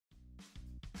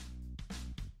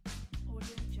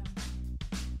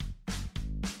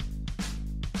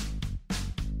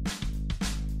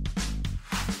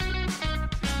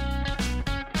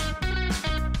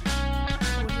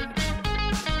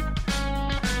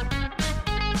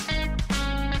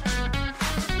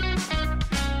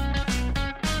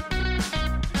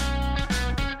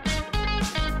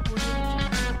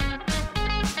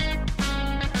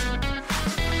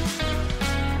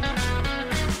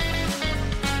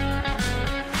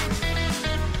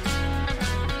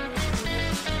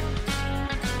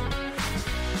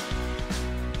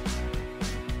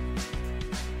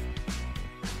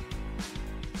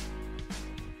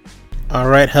All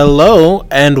right, hello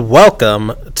and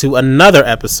welcome to another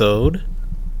episode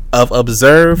of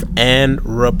Observe and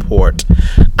Report.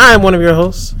 I'm one of your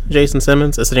hosts, Jason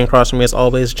Simmons, and sitting across from me as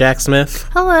always, Jack Smith.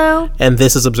 Hello. And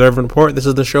this is Observe and Report. This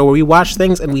is the show where we watch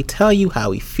things and we tell you how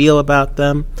we feel about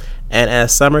them. And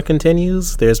as summer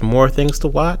continues, there's more things to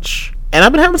watch. And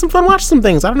I've been having some fun watching some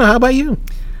things. I don't know, how about you?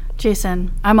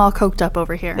 Jason, I'm all coked up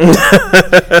over here.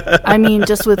 I mean,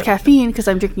 just with caffeine, because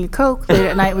I'm drinking a Coke late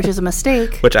at night, which is a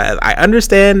mistake. Which I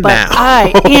understand but now.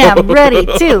 I am ready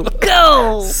to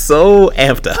go. So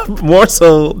amped up. More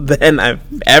so than I've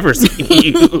ever seen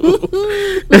you.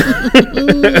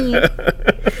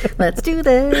 Let's do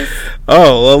this.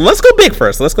 Oh, well, let's go big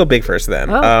first.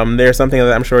 Then. Oh. There's something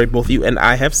that I'm sure both you and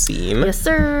I have seen. Yes,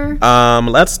 sir.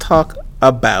 Let's talk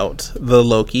about the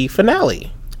Loki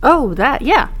finale. Oh, that,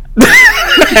 yeah.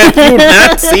 Have you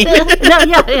not seen it? No,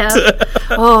 yeah.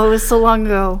 Oh, it was so long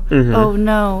ago. Mm-hmm. Oh,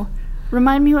 no.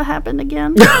 Remind me what happened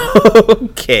again.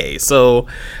 Okay, so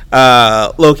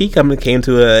Loki came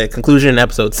to a conclusion in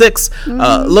episode 6.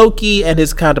 Mm-hmm. Loki and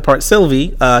his counterpart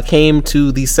Sylvie came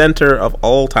to the center of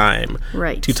all time,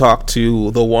 right, to talk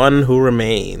to the one who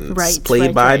remains,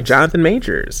 played by Jonathan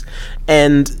Majors.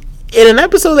 And in an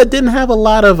episode that didn't have a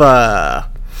lot of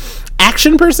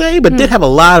action per se, but did have a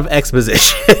lot of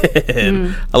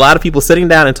exposition. A lot of people sitting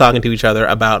down and talking to each other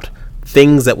about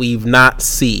things that we've not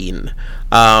seen.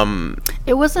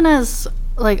 It wasn't as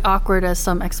awkward as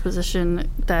some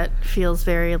exposition that feels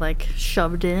very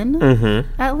shoved in,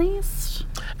 at least.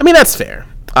 I mean, that's fair.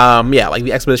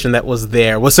 The exposition that was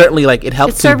there was certainly it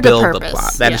helped to build the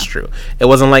plot. That is true. It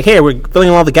wasn't hey, we're filling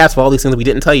in all the gaps for all these things that we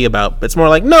didn't tell you about. But it's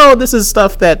more no, this is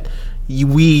stuff that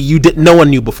no one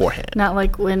knew beforehand. Not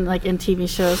like when in TV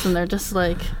shows and they're just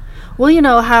well, you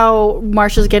know how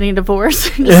Marsha's getting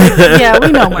divorced. Yeah,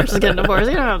 we know Marsha's getting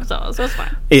divorced. You don't have to tell us, so it's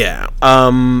fine. Yeah.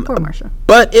 Poor Marsha.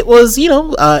 But it was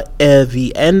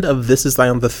the end of this is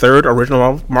the third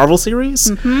original Marvel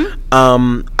series.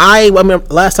 Mm-hmm. I mean,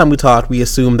 last time we talked, we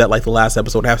assumed that the last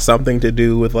episode have something to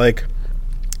do with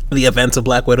the events of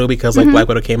Black Widow because Black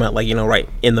Widow came out right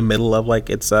in the middle of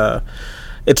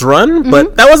its run,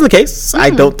 but that wasn't the case.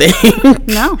 I don't think.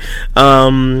 No.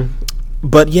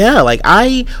 But yeah,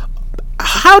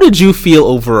 how did you feel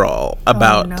overall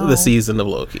about the season of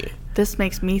Loki? This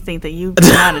makes me think that you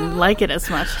didn't like it as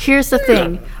much. Here's the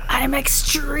thing. I'm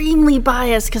extremely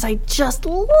biased because I just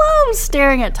love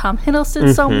staring at Tom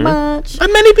Hiddleston so much.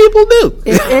 And many people do.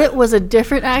 If it was a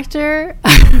different actor,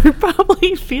 I would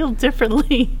probably feel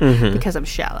differently because I'm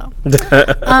shallow.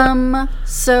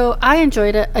 So I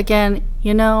enjoyed it. Again,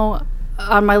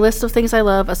 on my list of things I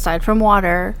love, aside from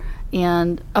water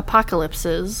and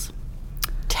apocalypses,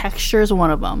 texture is one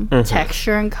of them.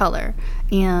 Texture and color.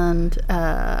 And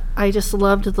I just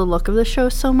loved the look of the show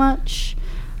so much.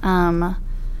 I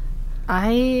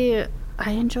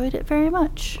enjoyed it very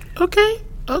much. Okay,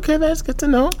 that's good to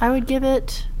know. I would give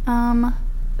it a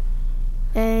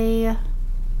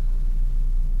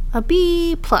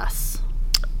B+.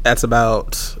 That's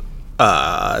about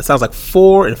it sounds like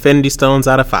 4 Infinity Stones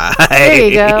out of 5. There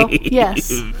you go. Yes,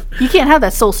 you can't have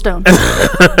that Soul Stone.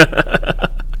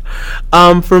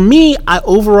 For me, I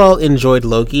overall enjoyed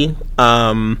Loki.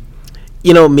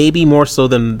 Maybe more so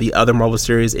than the other Marvel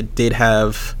series, it did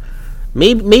have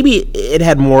maybe it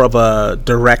had more of a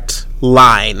direct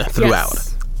line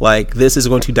throughout. Yes. This is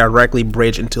going to directly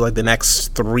bridge into the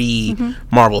next 3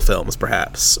 Marvel films,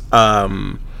 perhaps.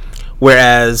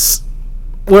 Whereas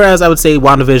I would say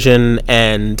WandaVision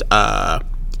and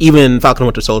even Falcon and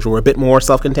Winter Soldier were a bit more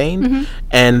self-contained,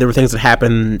 and there were things that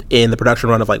happened in the production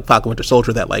run of Falcon and Winter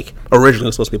Soldier that originally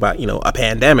was supposed to be about a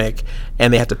pandemic,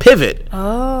 and they had to pivot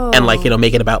and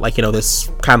make it about this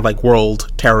kind of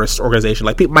world terrorist organization,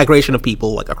 migration of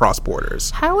people across borders.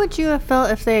 How would you have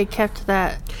felt if they had kept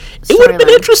that? It would have been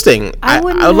interesting. I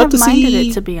wouldn't have minded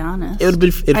it, to be honest. It would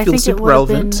have been super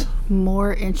relevant. Been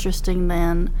more interesting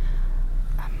than,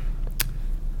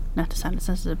 not to sound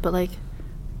insensitive, but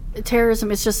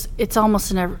terrorism. It's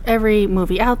almost in every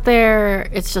movie out there.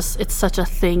 It's such a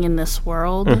thing in this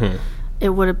world. It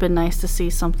would have been nice to see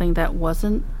something that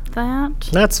wasn't that.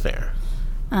 That's fair.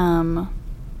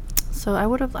 So I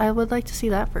would like to see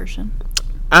that version.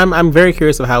 I'm very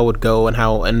curious of how it would go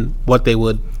and what they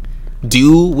would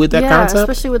do with that concept. Yeah,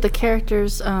 especially with the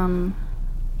characters,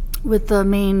 with the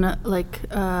main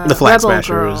the Flag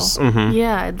Smashers.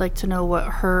 Yeah, I'd like to know what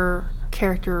her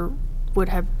character would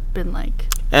have been like.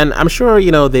 And I'm sure,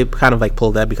 they kind of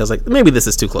pulled that because maybe this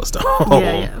is too close to home.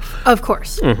 Yeah, of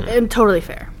course. And totally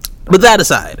fair. But that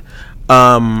aside,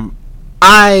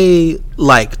 I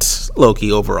liked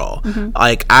Loki overall.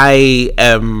 Like, I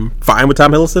am fine with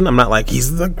Tom Hiddleston. I'm not like,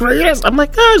 he's the greatest. I'm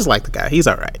like, I just like the guy. He's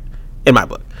all right, in my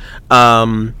book.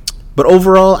 But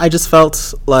overall, I just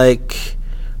felt like,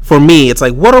 for me, it's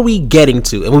like, what are we getting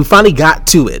to? And we finally got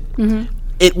to it.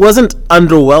 It wasn't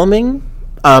underwhelming,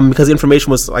 because the information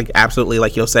was, like, absolutely,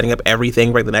 like, setting up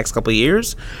everything for the next couple of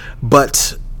years.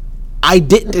 But I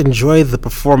didn't enjoy the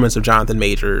performance of Jonathan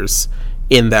Majors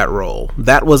in that role.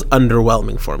 That was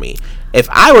underwhelming for me. If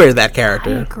I were that character,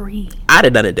 I agree. I'd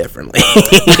have done it differently.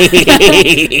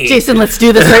 Jason, let's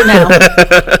do this right now.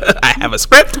 I have a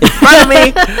script in front of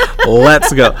me.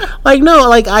 Let's go. Like, no,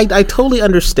 like, I totally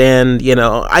understand,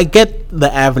 I get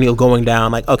the avenue of going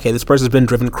down, like, okay, this person's been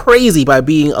driven crazy by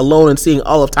being alone and seeing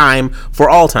all of time for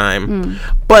all time.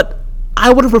 But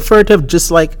I would have preferred to have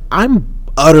just, like, I'm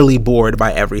utterly bored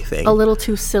by everything. A little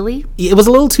too silly? It was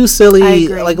a little too silly, I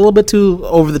agree. like a little bit too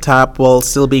over the top while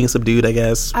still being subdued, I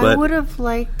guess. But I would have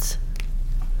liked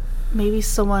maybe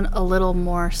someone a little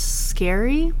more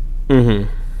scary. A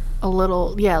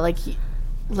little, yeah, like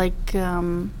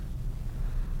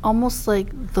almost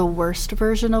like the worst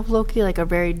version of Loki, like a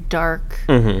very dark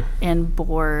and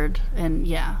bored and,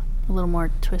 yeah, a little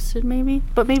more twisted maybe.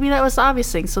 But maybe that was the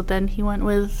obvious thing, so then he went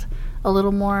with a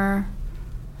little more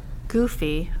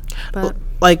goofy. But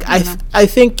like, I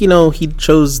think he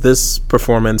chose this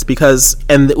performance because,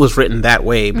 and it was written that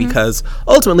way because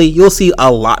ultimately you'll see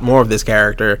a lot more of this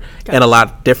character and a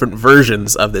lot different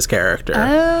versions of this character.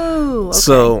 Oh, okay.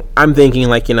 So I'm thinking,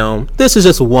 like, this is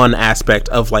just one aspect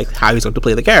of, like, how he's going to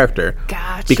play the character.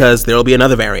 Gotcha. Because there will be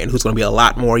another variant who's going to be a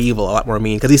lot more evil, a lot more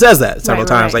mean, because he says that several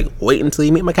times. Right. Like, wait until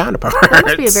you meet my counterpart. That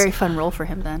must be a very fun role for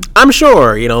him then. I'm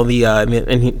sure, the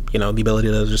ability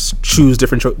to just choose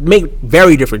make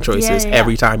very different choices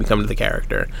every time you come to the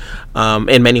character.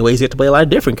 In many ways, you have to play a lot of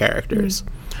different characters.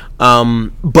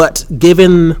 But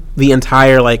given the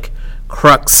entire, like,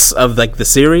 crux of, like, the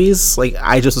series, like,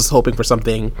 I just was hoping for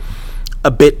something a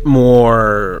bit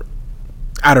more,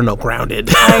 I don't know,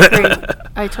 grounded. I agree.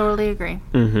 I totally agree.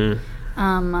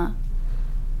 I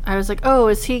was like, oh,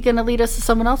 is he going to lead us to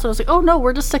someone else? I was like, oh, no,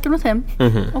 we're just sticking with him.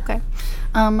 Okay.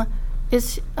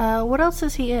 What else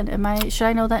is he in? Should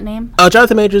I know that name?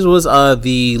 Jonathan Majors was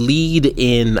the lead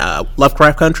in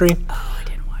Lovecraft Country. Oh, I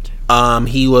didn't watch it.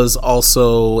 He was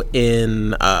also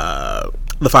in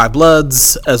The Five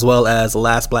Bloods, as well as The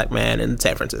Last Black Man in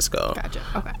San Francisco. Gotcha.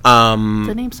 Okay.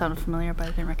 The name sounded familiar, but I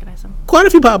didn't recognize him. Quite a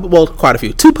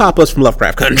few. Two papas from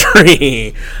Lovecraft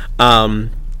Country.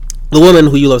 The woman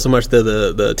who you love so much,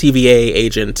 the TVA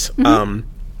agent,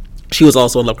 she was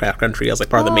also in Lovecraft Country as, like,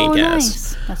 part of the main cast.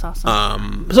 Nice. That's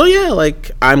awesome. So yeah,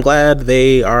 like, I'm glad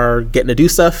they are getting to do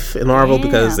stuff in Marvel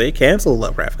because they canceled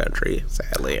Lovecraft Country,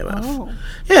 sadly enough.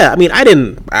 Yeah, I mean,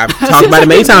 I've talked about it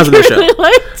many times in the show.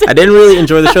 I didn't really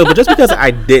enjoy the show, but just because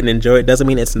I didn't enjoy it doesn't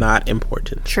mean it's not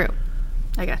important. True.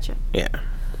 I gotcha. Yeah.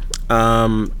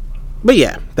 But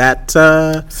yeah, that...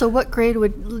 So what grade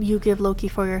would you give Loki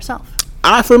for yourself?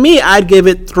 For me, I'd give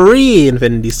it 3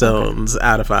 Infinity Stones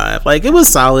out of 5. Like, it was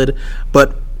solid,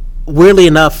 but weirdly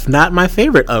enough, not my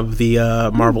favorite of the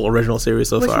Marvel original series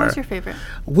so far. Which one's your favorite?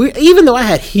 Even though I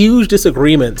had huge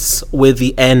disagreements with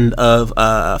the end of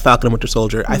Falcon and Winter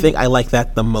Soldier, I think I like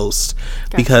that the most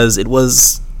because it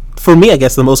was, for me, I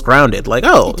guess, the most grounded. Like,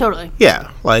 totally. Yeah.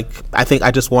 Like, I think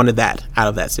I just wanted that out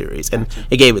of that series, and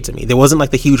it gave it to me. There wasn't, like,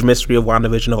 the huge mystery of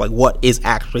WandaVision of, like, what is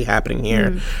actually happening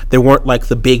here. There weren't, like,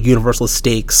 the big universal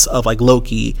stakes of, like,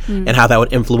 Loki and how that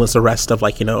would influence the rest of,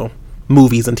 like,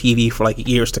 movies and TV for, like,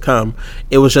 years to come.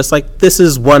 It was just, like, this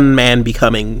is one man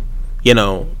becoming,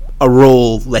 a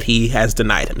role that he has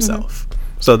denied himself.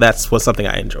 So was something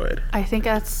I enjoyed. I think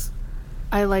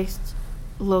I liked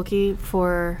Loki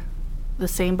for the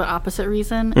same but opposite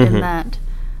reason, in that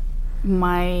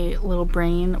my little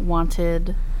brain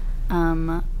wanted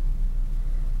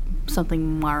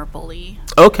something Marvel-y.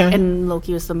 Okay. And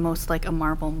Loki was the most like a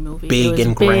Marvel movie. Big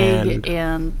and grand.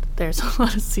 And there's a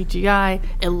lot of CGI.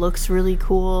 It looks really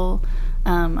cool.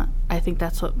 I think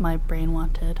that's what my brain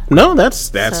wanted. No, that's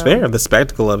fair. The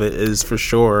spectacle of it is for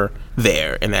sure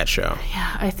there in that show.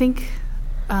 Yeah, I think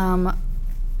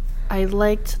I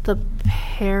liked the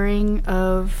pairing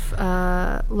of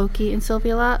Loki and Sylvie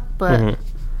a lot, but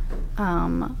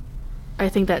I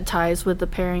think that ties with the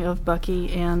pairing of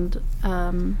Bucky and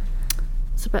not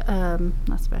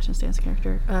Sebastian Stan's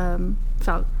character,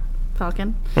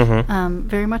 Falcon.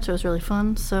 Very much. It was really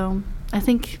fun. So I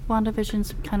think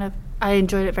WandaVision's I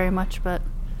enjoyed it very much, but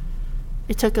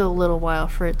it took a little while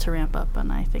for it to ramp up,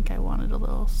 and I think I wanted a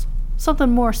little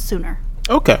something more sooner.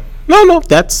 Okay. No,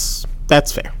 that's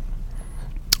fair.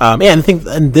 Yeah,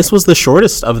 and this was the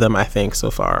shortest of them, I think,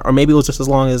 so far, or maybe it was just as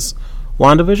long as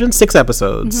WandaVision, 6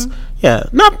 episodes. Yeah,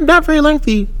 not very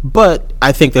lengthy, but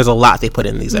I think there's a lot they put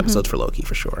in these episodes for Loki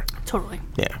for sure. Totally.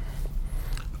 Yeah.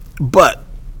 But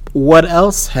what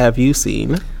else have you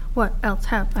seen? What else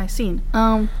have I seen?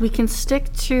 We can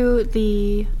stick to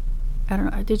the. I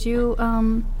don't know. Did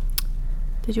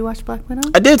you watch Black Widow?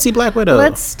 I did see Black Widow.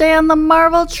 Let's stay on the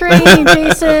Marvel train,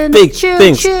 Jason. Big choo,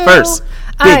 things choo. first.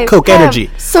 Big Coke energy.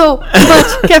 So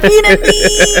much caffeine in me.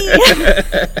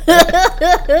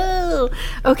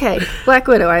 Okay, Black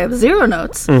Widow. I have 0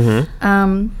 notes. Thoughts.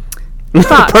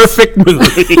 Perfect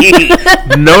movie.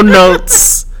 No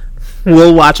notes.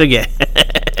 We'll watch again.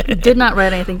 Did not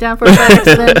write anything down for by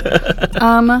accident.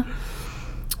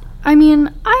 I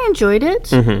mean, I enjoyed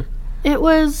it. It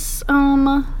was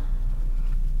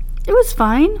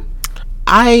fine.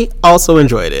 I also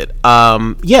enjoyed it.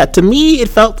 Yeah, to me, it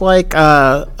felt like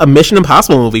a Mission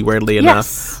Impossible movie, weirdly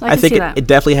enough. I think it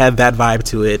definitely had that vibe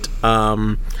to it.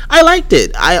 I liked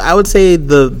it. I would say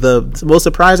the most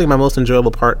surprising, my most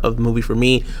enjoyable part of the movie for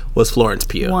me was Florence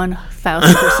Pugh.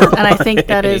 1,000%. And I think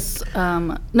that is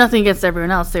nothing against everyone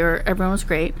else. Everyone was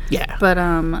great. Yeah. But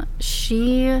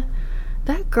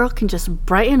that girl can just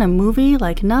brighten a movie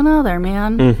like none other,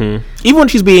 man. Even when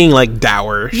she's being like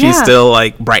dour, she still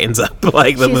like brightens up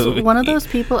like the movie. She's one of those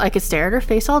people, I could stare at her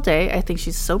face all day. I think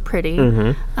she's so pretty.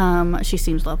 She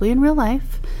seems lovely in real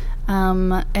life.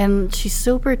 And she's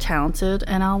super talented,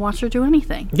 and I'll watch her do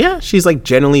anything. Yeah, she's like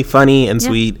genuinely funny and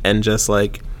sweet, and just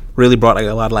like really brought like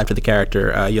a lot of life to the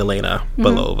character, Yelena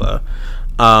Belova.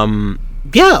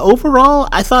 Yeah, overall,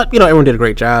 I thought, everyone did a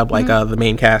great job. Like, the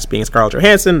main cast being Scarlett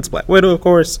Johansson, it's Black Widow, of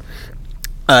course.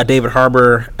 David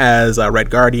Harbour as Red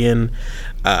Guardian.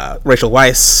 Rachel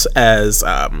Weisz as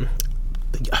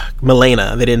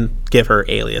Milena. They didn't give her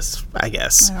alias, I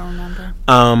guess. I don't remember.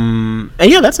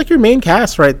 And yeah, that's like your main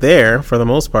cast right there, for the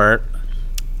most part.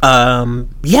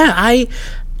 Yeah,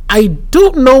 I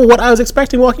don't know what I was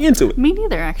expecting walking into it. Me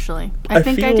neither, actually. I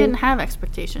think I didn't have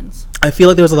expectations. I feel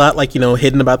like there was a lot, like,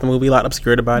 hidden about the movie, a lot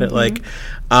obscured about it. Like,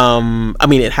 I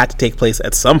mean, it had to take place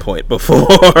at some point before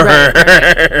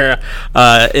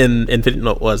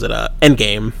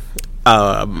Endgame.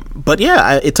 But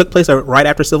yeah, it took place right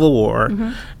after Civil War,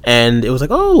 and it was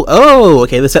like,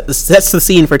 okay, this sets the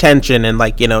scene for tension, and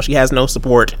like, she has no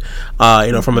support,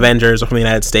 from Avengers or from the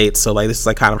United States, so like this is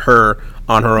like kind of her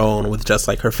on her own with just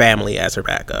like her family as her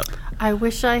backup. I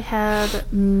wish I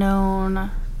had known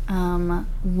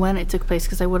when it took place,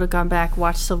 because I would have gone back,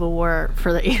 watched Civil War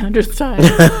for the 800th time,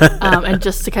 and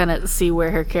just to kind of see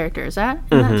where her character is at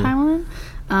in that timeline.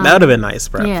 That would have been nice,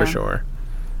 for sure.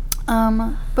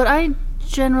 But I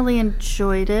generally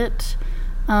enjoyed it.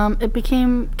 It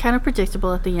became kind of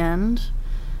predictable at the end,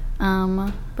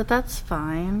 but that's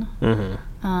fine.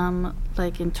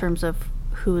 Like in terms of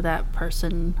who that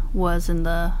person was in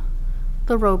the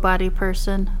robot-y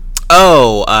person.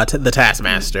 The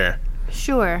Taskmaster.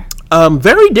 Sure.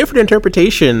 Very different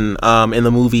interpretation in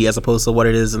the movie as opposed to what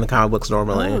it is in the comic books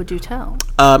normally. Oh, do tell.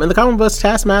 In the comic books,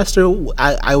 Taskmaster,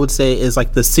 I would say, is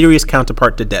like the serious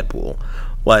counterpart to Deadpool.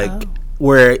 Like,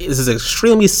 where this is an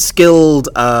extremely skilled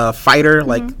fighter.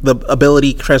 Like, the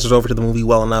ability transfers over to the movie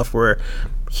well enough where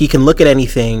he can look at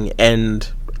anything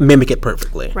and mimic it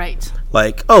perfectly. Right.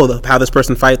 Like, how this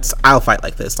person fights, I'll fight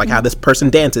like this. Like, how this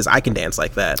person dances, I can dance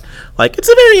like that. Like, it's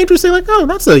a very interesting, like,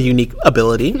 that's a unique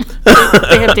ability.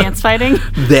 They have dance fighting?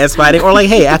 Dance fighting. Or, like,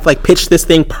 hey, I have to, like, pitch this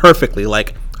thing perfectly.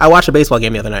 Like, I watched a baseball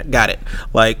game the other night. Got it.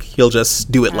 Like, he'll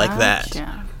just do it like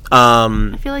that.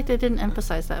 I feel like they didn't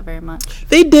emphasize that very much.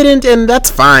 They didn't, and that's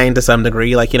fine to some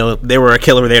degree. Like, they were a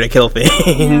killer there to kill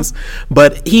things.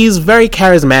 But he's very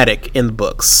charismatic in the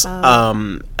books.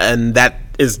 And that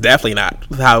is definitely not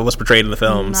how it was portrayed in the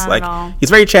films. Not like, at all. He's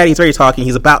very chatty, he's very talking,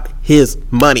 he's about his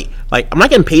money. Like, I'm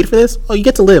not getting paid for this. You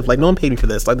get to live. Like, no one paid me for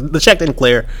this. Like, the check didn't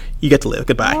clear. You get to live.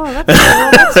 Goodbye. Oh, that's cool.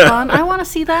 That's fun. I want to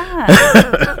see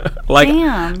that. Like,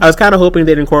 damn. I was kind of hoping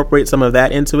they'd incorporate some of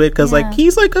that into it, because like,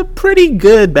 he's like a pretty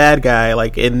good bad guy,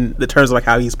 like in the terms of like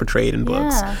how he's portrayed in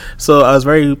books. So I was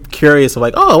very curious of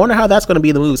like, I wonder how that's going to be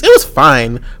in the movies. It was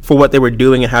fine for what they were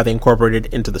doing and how they incorporated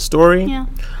it into the story.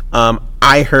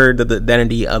 I heard that the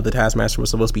identity of the Taskmaster was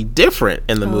supposed to be different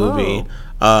in the movie.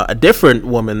 A different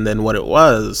woman than what it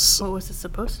was. What was it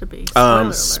supposed to be? Spoiler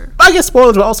alert. I guess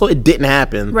spoilers, but also it didn't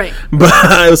happen. Right. But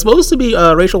it was supposed to be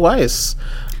Rachel Weisz.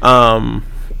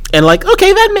 And like,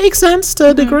 okay, that makes sense to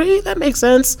a degree. That makes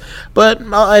sense. But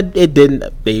it didn't.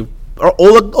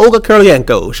 Olga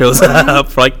Kurylenko shows up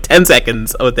for like 10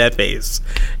 seconds with that face.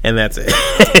 And that's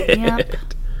it. Yep.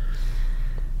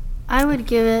 I would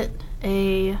give it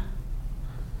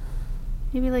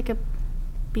maybe like a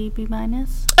B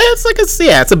minus. It's like it's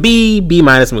a B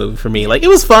minus movie for me. Like, it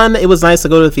was fun. It was nice to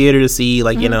go to the theater to see,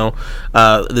 like,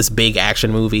 this big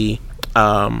action movie.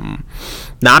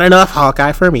 Not enough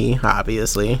Hawkeye for me,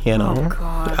 obviously. Oh,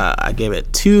 God. I gave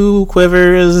it 2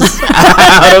 quivers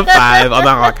out of 5 on the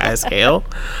Hawkeye scale.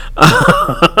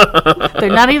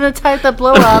 They're not even the type that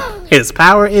blow up. His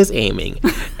power is aiming.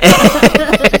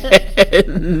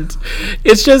 And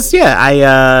it's just,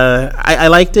 I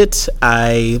liked it.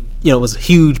 It was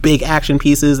huge, big action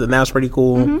pieces, and that was pretty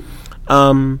cool.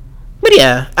 But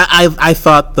yeah, I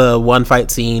thought the one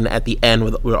fight scene at the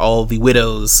end where all the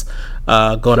widows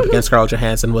going up against Scarlett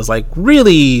Johansson was like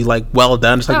really like well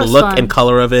done. Just like the look and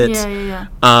color of it. Yeah.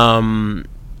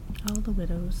 All the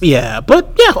widows. Yeah,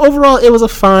 but yeah, overall it was a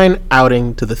fine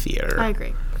outing to the theater. I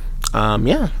agree.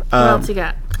 Yeah. What else you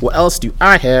got? What else do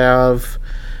I have?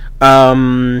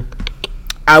 I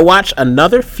watched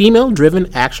another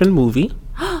female-driven action movie.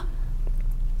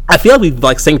 I feel like we've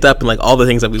like synced up in like all the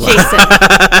things that we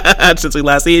watched since we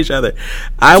last see each other. Do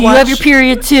you have your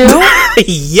period too?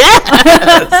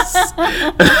 Yes.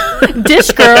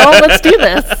 Dish girl, let's do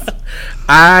this.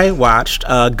 I watched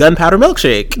Gunpowder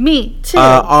Milkshake. Me too.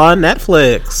 On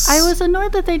Netflix. I was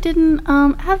annoyed that they didn't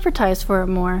advertise for it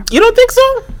more. You don't think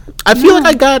so? I feel like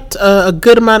I got a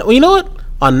good amount. Well, you know what?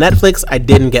 On Netflix, I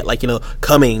didn't get like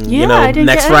coming I didn't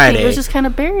next get Friday. It was just kind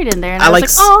of buried in there, and I was like,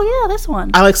 oh yeah, this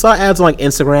one. I like saw ads on like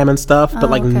Instagram and stuff,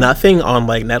 but like okay. nothing on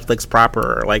like Netflix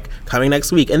proper, like coming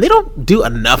next week. And they don't do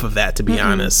enough of that, to be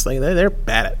honest. Like they're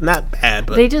bad, not bad,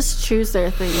 but they just choose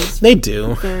their things. They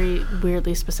do very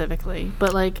weirdly, specifically.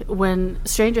 But like when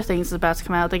Stranger Things is about to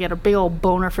come out, they get a big old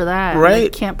boner for that. Right? And they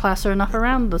can't plaster enough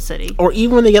around the city. Or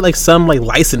even when they get like some like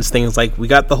licensed things, like we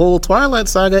got the whole Twilight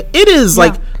Saga. It is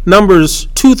like numbers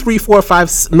 2, 3, 4,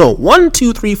 5. No, 1,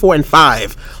 2, 3, 4, and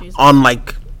 5 Jesus. On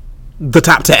like the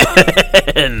top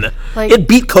 10. Like, it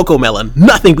beat Cocomelon.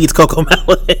 Nothing beats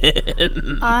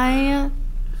Cocomelon.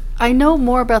 I know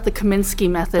more about the Kaminsky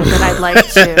method than I'd like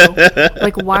to.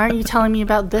 Like, why aren't you telling me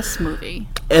about this movie?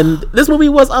 And this movie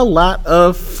was a lot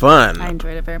of fun. I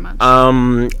enjoyed it very much.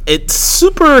 It's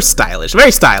super stylish,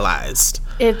 very stylized.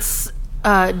 It's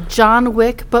John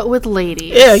Wick, but with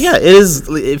ladies. Yeah, it is.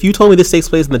 If you told me this takes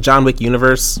place in the John Wick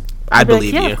universe, I'd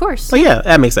believe you. Yeah, of course. Oh, yeah,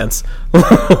 that makes sense.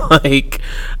 The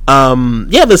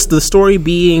story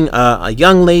being a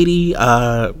young lady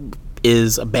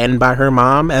is abandoned by her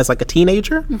mom as like a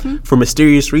teenager for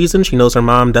mysterious reasons. She knows her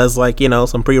mom does like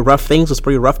some pretty rough things with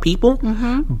pretty rough people,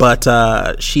 but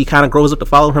she kind of grows up to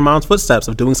follow her mom's footsteps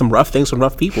of doing some rough things with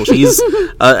rough people. She's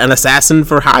an assassin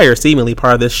for hire, seemingly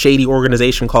part of this shady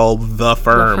organization called The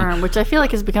Firm, which I feel like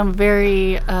has become a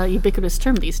very ubiquitous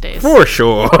term these days. For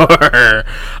sure.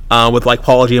 With like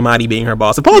Paul Giamatti being her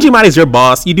boss. If Paul Giamatti's your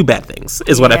boss, you do bad things,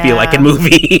 is what I feel like in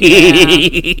movies.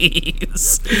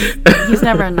 He's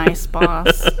never a nice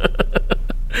boss.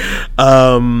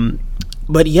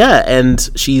 But yeah, and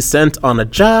she's sent on a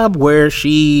job where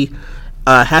she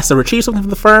has to retrieve something from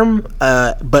the firm,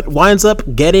 but winds up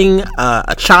getting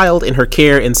a child in her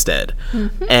care instead.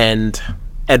 And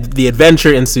the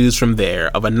adventure ensues from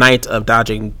there of a night of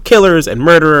dodging killers and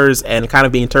murderers and kind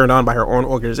of being turned on by her own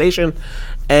organization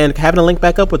and having to link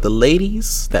back up with the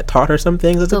ladies that taught her some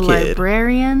things as a kid. The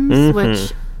librarians,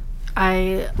 which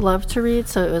I love to read,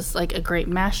 so it was like a great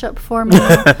mashup for me.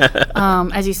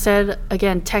 As you said,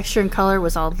 again, texture and color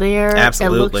was all there.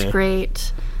 Absolutely. It looked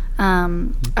great.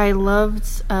 I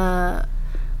loved, what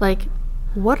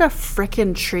a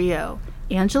frickin' trio.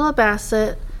 Angela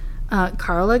Bassett,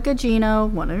 Carla Gugino,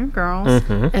 one of your girls,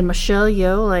 and Michelle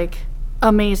Yeoh,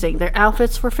 amazing. Their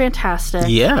outfits were fantastic.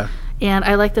 Yeah. And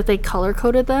I like that they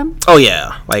color-coded them. Oh,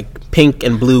 yeah. Like pink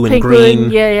and blue and green.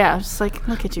 Blue, yeah. Just like,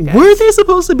 look at you guys. Were they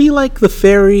supposed to be like the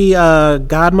fairy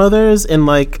godmothers in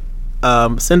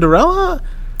Cinderella?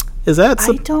 Is that...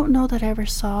 I don't know that I ever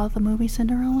saw the movie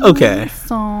Cinderella. Okay.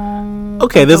 So...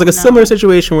 Okay, there's a similar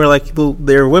situation where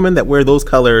there are women that wear those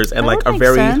colors and are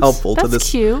very helpful to this...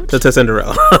 Cute. To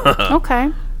Cinderella.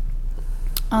 Okay.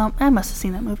 I must have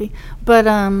seen that movie. But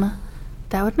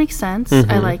that would make sense.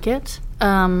 I like it.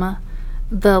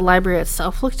 The library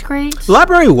itself looked great. The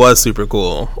library was super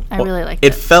cool. I really liked it.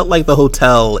 It felt like the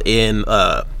hotel in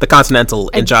the Continental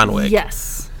in John Wick.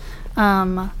 Yes.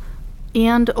 Or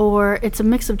it's a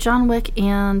mix of John Wick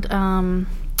and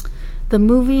the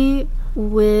movie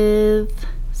with,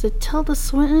 is it Tilda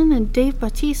Swinton and Dave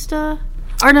Bautista?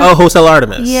 Hotel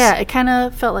Artemis. Yeah, it kind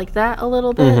of felt like that a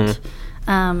little bit.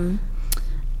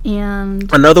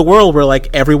 And another world where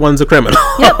everyone's a criminal.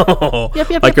 Yep.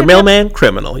 Your mailman,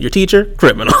 criminal. Your teacher,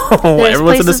 criminal. There's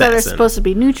Everyone's an places that are assassin. supposed to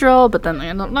be neutral, but then they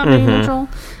end up not being neutral.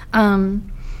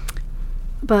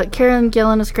 But Karen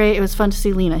Gillan is great. It was fun to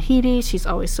see Lena Headey. She's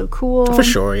always so cool. For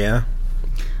sure, yeah.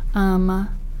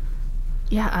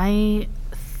 Yeah, I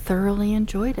thoroughly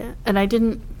enjoyed it. And I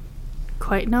didn't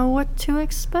quite know what to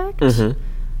expect,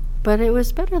 but it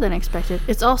was better than expected.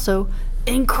 It's also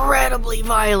incredibly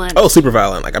violent. Oh, super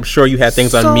violent. Like, I'm sure you had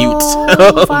things on mute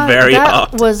very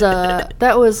often.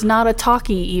 That was not a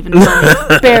talkie even,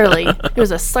 barely. It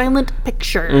was a silent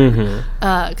picture.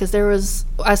 Because there was,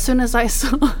 as soon as I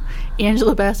saw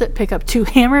Angela Bassett pick up 2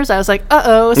 hammers, I was like,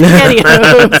 uh-oh,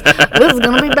 SpaghettiOs. This is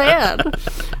going to be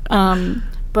bad.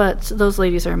 But those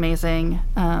ladies are amazing.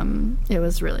 It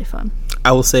was really fun.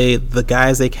 I will say the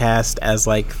guys they cast as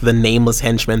like the nameless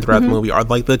henchmen throughout the movie are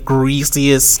like the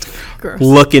greasiest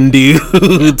looking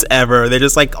dudes ever. They're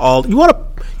just like you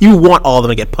want all of them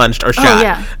to get punched or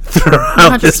shot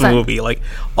throughout 100%. This movie. Like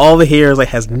all the hair like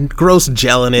has gross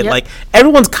gel in it. Like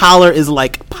everyone's collar is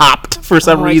like popped for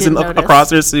some reason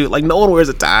across their suit. Like no one wears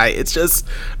a tie. It's just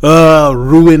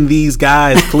ruin these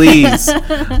guys, please.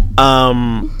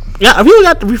 Yeah,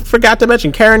 we forgot to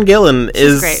mention Karen Gillan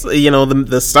is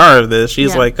the star of this.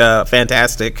 She's like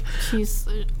fantastic. She's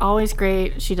always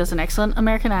great. She does an excellent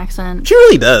American accent. She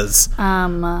really does.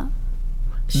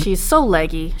 She's so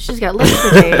leggy. She's got legs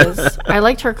for days. I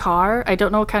liked her car. I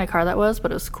don't know what kind of car that was, but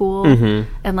it was cool.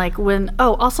 And like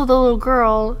also the little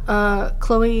girl,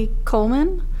 Chloe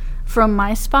Coleman from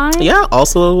My Spy. Yeah,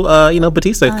 also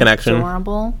Batista connection.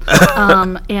 Adorable.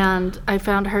 And I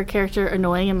found her character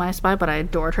annoying in My Spy, but I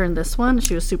adored her in this one.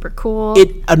 She was super cool.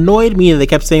 It annoyed me that they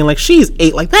kept saying like she's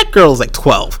 8, like that girl's like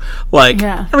 12. Like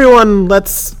everyone,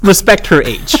 let's respect her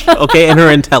age, okay, and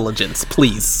her intelligence,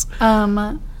 please.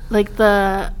 Like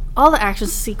all the action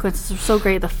sequences were so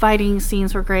great. The fighting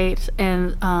scenes were great,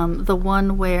 and the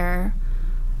one where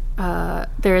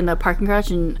they're in the parking garage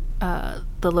and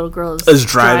the little girl is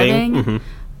driving.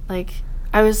 Like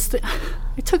I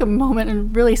took a moment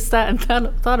and really sat and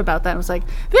thought about that and was like,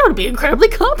 that would be incredibly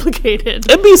complicated.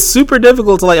 It'd be super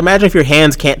difficult to like imagine if your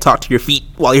hands can't talk to your feet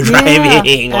while you're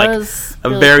driving. Like a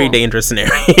really very dangerous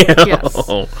scenario. Yes.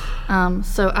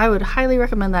 So I would highly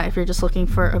recommend that if you're just looking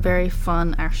for a very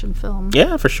fun action film.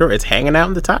 Yeah, for sure. It's hanging out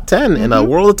in the top 10. In a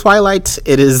World of Twilight,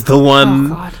 it is the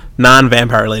one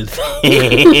non-vampire related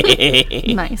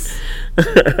thing. Nice.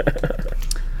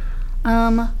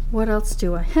 What else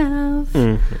do I have?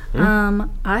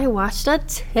 I watched a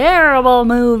terrible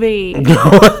movie.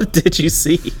 What did you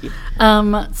see?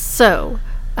 So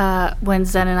when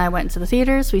Zen and I went to the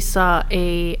theaters, we saw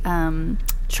a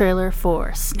trailer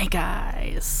for Snake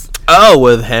Eyes. Oh,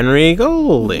 with Henry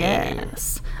Golding.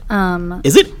 Yes.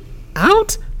 Is it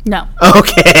out? No.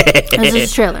 Okay. This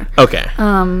is a trailer. Okay.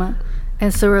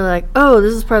 And so we're like, oh,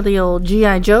 this is part of the old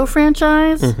G.I. Joe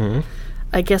franchise.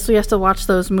 I guess we have to watch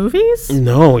those movies?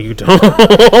 No, you don't.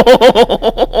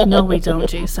 No, we don't,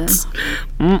 Jason.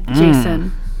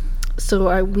 Jason.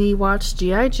 So we watched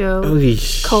G.I. Joe,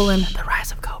 The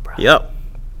Rise of Cobra. Yep.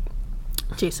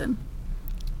 Jason.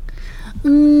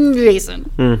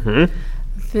 Jason.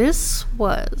 This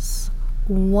was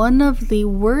one of the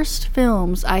worst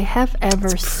films I have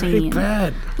ever seen. Pretty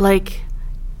bad. Like,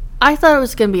 I thought it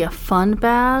was going to be a fun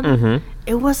bad.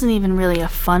 It wasn't even really a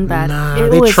fun bad. Nah,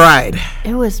 they tried.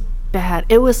 It was bad.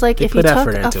 It was like if you took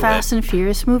a Fast and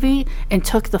Furious movie and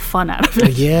took the fun out of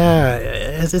it. Yeah.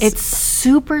 It's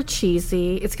super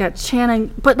cheesy. It's got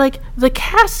Channing, but like the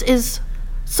cast is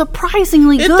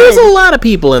surprisingly good. There's a lot of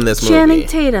people in this movie. Channing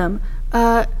Tatum,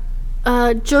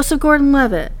 Joseph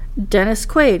Gordon-Levitt, Dennis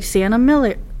Quaid, Sienna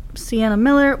Miller,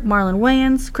 Marlon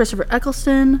Wayans, Christopher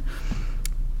Eccleston,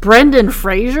 Brendan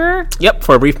Fraser. Yep,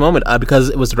 for a brief moment, because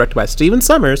it was directed by Stephen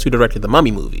Sommers, who directed the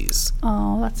Mummy movies.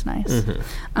 Oh, that's nice.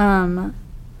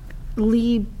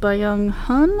 Lee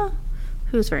Byung-hun,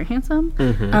 who's very handsome.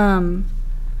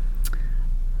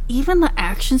 Even the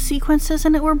action sequences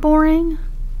in it were boring.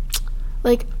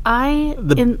 Like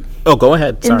go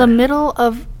ahead. Sorry. In the middle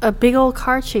of a big old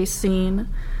car chase scene,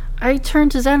 I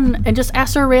turned to Zen and just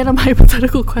asked her a random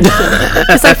hypothetical question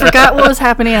because I forgot what was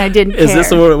happening and I didn't care. Is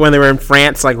this when they were in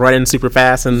France, like running super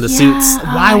fast in the suits?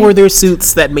 Why were there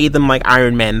suits that made them like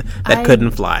Iron Men that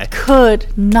couldn't fly? Could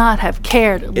not have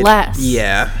cared less.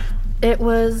 Yeah. It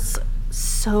was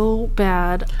so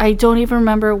bad. I don't even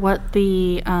remember what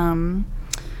the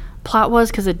plot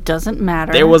was because it doesn't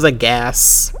matter. There was a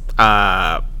gas...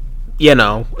 and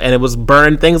it was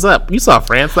burned things up. You saw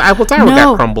France. The Eiffel Tower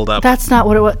got crumbled up. That's not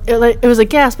what it was. It was a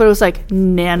gas, but it was like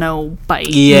nanobites.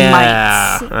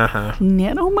 Yeah.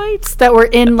 Nanomites that were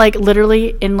in like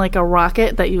literally in like a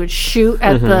rocket that you would shoot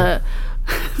at the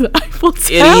Eiffel Tower.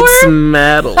 It eats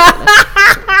metal.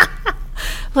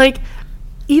 Like,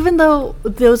 even though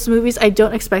those movies, I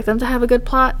don't expect them to have a good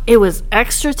plot, it was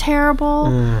extra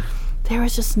terrible. There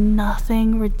was just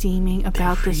nothing redeeming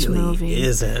about this movie.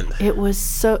 Isn't. It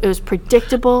was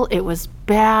predictable. It was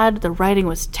bad. The writing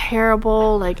was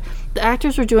terrible. Like, the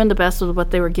actors were doing the best with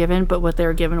what they were given, but what they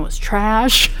were given was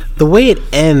trash. The way it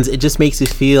ends, it just makes you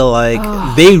feel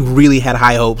like they really had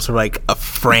high hopes for like a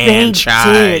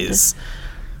franchise.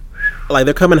 Like,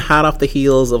 they're coming hot off the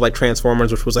heels of like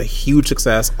Transformers, which was a huge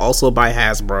success, also by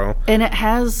Hasbro. And it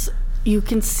has, you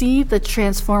can see the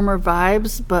Transformer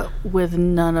vibes, but with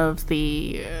none of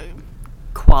the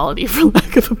quality, for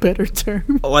lack of a better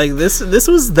term. Like, this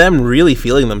was them really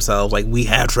feeling themselves. Like, we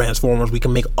have Transformers, we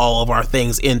can make all of our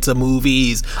things into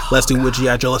movies. Let's do it with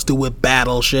G.I. Joe, let's do it with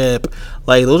Battleship.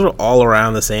 Like, those are all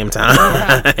around the same time.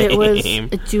 Yeah, it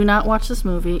was, do not watch this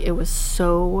movie. It was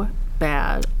so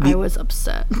bad. I was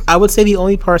upset. I would say the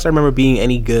only parts I remember being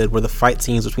any good were the fight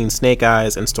scenes between Snake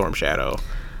Eyes and Storm Shadow.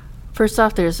 First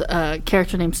off, there's a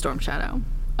character named Storm Shadow.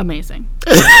 Amazing.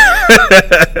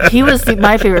 He was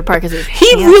my favorite part because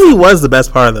he really was the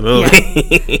best part of the movie.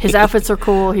 Yeah. His outfits are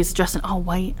cool. He's dressed in all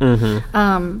white. And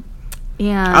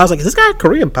I was like, is this guy a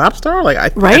Korean pop star?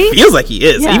 Like, right? It feels like he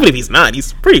is. Yeah. Even if he's not,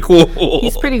 he's pretty cool.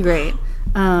 He's pretty great.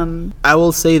 I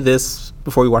will say this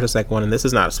before we watch the second one, and this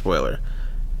is not a spoiler.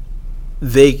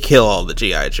 They kill all the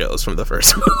G.I. Joes from the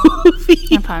first movie.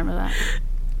 I'm fine with that.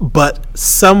 But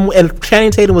and Channing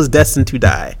Tatum was destined to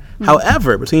die.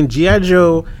 However, between G.I.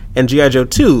 Joe and G.I. Joe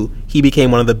 2, he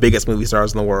became one of the biggest movie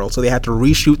stars in the world. So they had to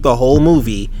reshoot the whole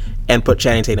movie and put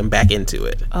Channing Tatum back into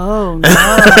it. Oh,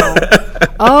 no.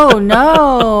 Oh,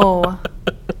 no.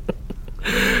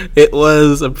 It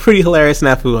was a pretty hilarious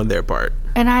snafu on their part.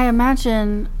 And I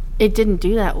imagine it didn't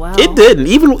do that well. It didn't.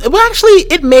 Actually,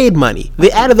 it made money.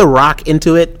 They added The Rock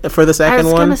into it for the second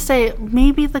one. I was going to say,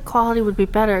 maybe the quality would be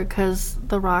better because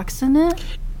The Rock's in it.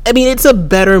 I mean, it's a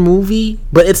better movie,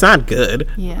 but it's not good.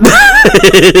 Yeah.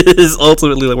 Is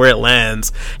ultimately where it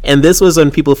lands. And this was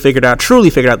when people truly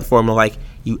figured out the formula. Like,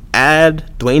 you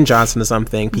add Dwayne Johnson to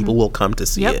something, people will come to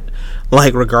see it.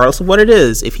 Like, regardless of what it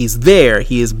is, if he's there,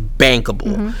 he is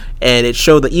bankable. And it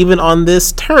showed that even on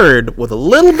this turd, with a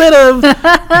little bit of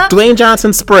Dwayne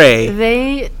Johnson spray,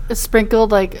 they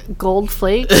sprinkled, like, gold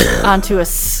flakes onto a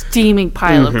steaming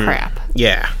pile of crap.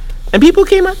 Yeah. And people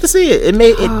came out to see it. It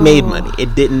made money.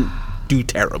 It didn't do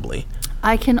terribly.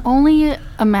 I can only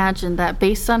imagine that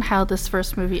based on how this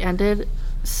first movie ended,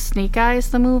 Snake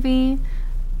Eyes, the movie,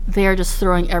 they're just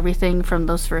throwing everything from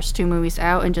those first two movies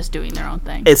out and just doing their own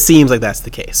thing. It seems like that's the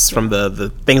case from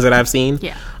the things that I've seen.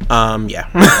 Yeah. Yeah.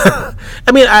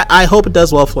 I mean, I hope it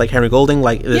does well for like Henry Golding.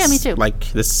 Like this, yeah, me too.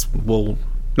 Like this will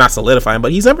not solidify him,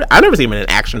 but I've never seen him in an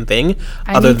action thing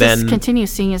other than just continue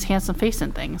seeing his handsome face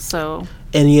in things. So.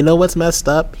 And you know what's messed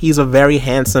up? He's a very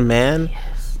handsome man.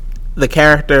 Yes. The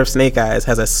character of Snake Eyes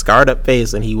has a scarred up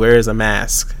face, and he wears a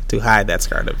mask to hide that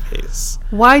scarred up face.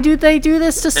 Why do they do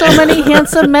this to so many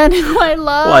handsome men who I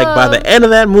love? Like, by the end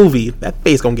of that movie, that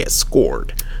face gonna get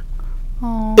scored.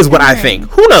 Oh, is what I think.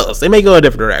 Who knows? They may go a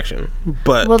different direction,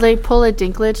 but will they pull a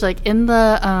Dinklage like in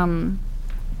the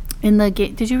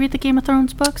game? Did you read the Game of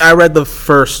Thrones books? I read the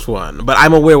first one, but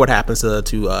I'm aware what happens to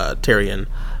Tyrion.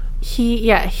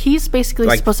 He's basically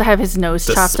like supposed to have his nose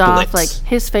chopped off. Like,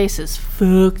 his face is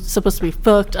supposed to be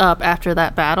fucked up after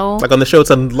that battle. Like, on the show,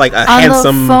 it's like a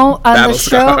handsome on the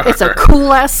show, it's a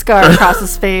cool ass scar across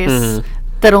his face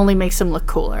that only makes him look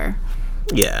cooler.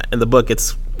 Yeah, in the book,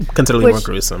 it's considerably more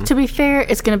gruesome. To be fair,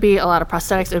 it's going to be a lot of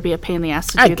prosthetics. It would be a pain in the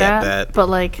ass to do that. But,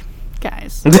 like,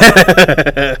 guys,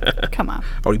 come on.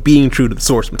 Are we being true to the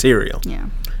source material? Yeah.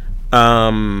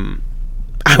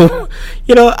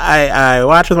 I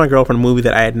watched with my girlfriend a movie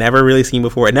that I had never really seen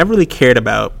before. I never really cared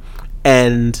about.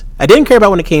 And I didn't care about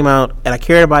when it came out, and I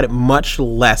cared about it much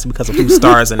less because of who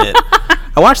stars in it.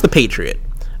 I watched The Patriot.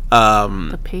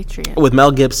 The Patriot. With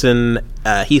Mel Gibson,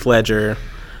 Heath Ledger.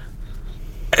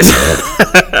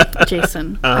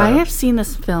 Jason, I have seen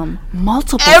this film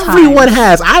multiple times. Everyone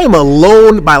has. I am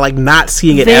alone by like not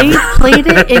seeing it ever. They played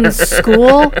it in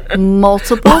school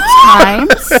multiple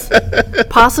times,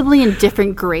 possibly in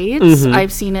different grades.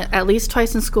 I've seen it at least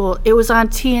twice in school. It was on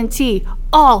TNT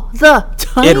all the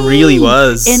time. It really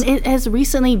was. And it has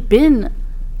recently been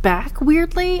back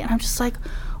weirdly, and I'm just like,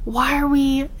 why are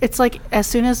we... It's like, as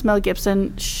soon as Mel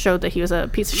Gibson showed that he was a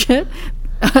piece of shit,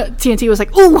 TNT was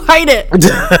like, ooh, hide it.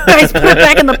 Guys, put it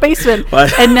back in the basement.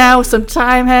 What? And now some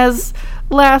time has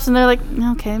lapsed, and they're like,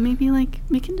 okay, maybe like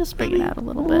we can just bring it out a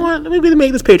little bit. Maybe they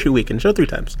make this Patriot Weekend show 3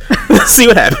 times. See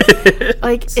what happens.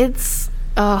 Like, it's...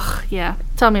 Oh, yeah.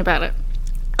 Tell me about it.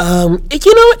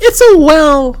 It's a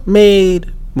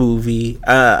well-made movie.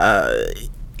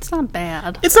 It's It's not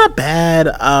bad. It's not bad.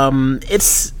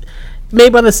 It's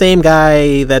made by the same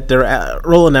guy that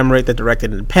Roland Emmerich that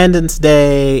directed Independence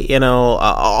Day. You know,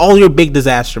 all your big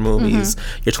disaster movies,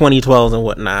 your 2012s and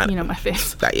whatnot. You know my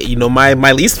face. You know my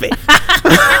least favorite.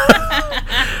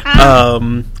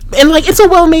 And like it's a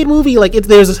well-made movie. Like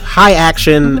there's high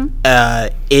action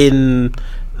in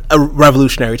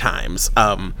revolutionary times.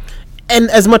 And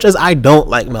as much as I don't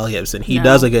like Mel Gibson, he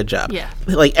does a good job. Yeah.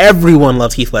 Like everyone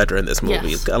loves Heath Ledger in this movie.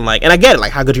 Yes. And I get it.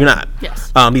 Like, how could you not?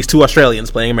 Yes. These two Australians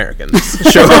playing Americans.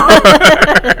 Sure.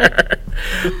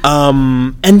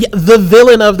 And the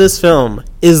villain of this film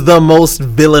is the most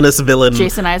villainous villain.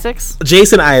 Jason Isaacs.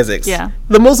 Yeah.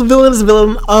 The most villainous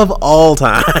villain of all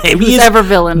time. He's ever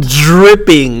villained.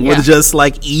 Dripping with just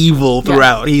like evil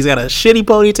throughout. Yeah. He's got a shitty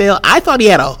ponytail. I thought he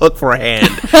had a hook for a hand.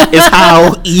 Is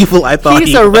how evil I thought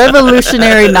he's a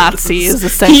revolutionary Nazi is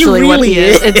essentially what he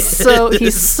is. He's so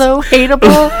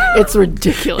hateable. It's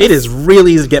ridiculous. It is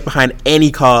really easy to get behind any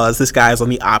cause. This guy's on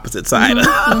the opposite side.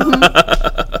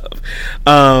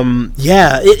 I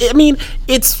mean,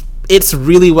 it's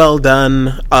really well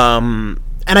done. And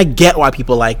I get why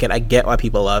people like it. I get why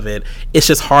people love it. It's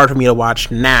just hard for me to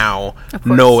watch now,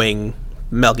 knowing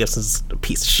Mel Gibson's a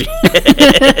piece of shit.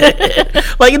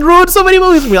 Like, it ruined so many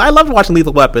movies for me. I loved watching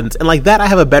Lethal Weapons, and like that I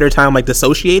have a better time like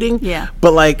dissociating. Yeah.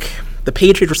 But like The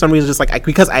Patriot, for some reason, just like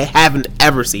because I haven't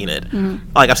ever seen it.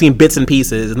 Like, I've seen bits and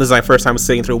pieces, and this is my first time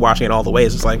sitting through watching it all the way.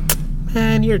 It's just like,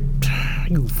 man, you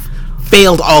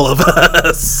failed all of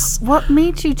us. What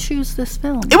made you choose this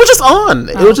film? It was just on.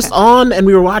 It was just on, and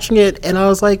we were watching it, and I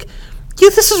was like, yeah,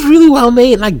 this is really well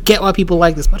made, and I get why people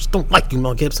like this, but I just don't like you,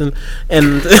 Mel Gibson.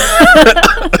 And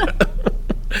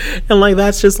and like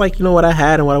that's just like, you know, what I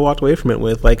had and what I walked away from it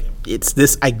with. Like, it's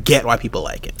this, I get why people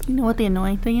like it. You know what the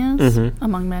annoying thing is,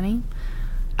 among many?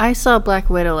 I saw Black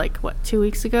Widow 2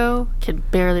 weeks ago. Can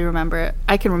barely remember it.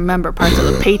 I can remember parts of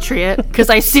The Patriot because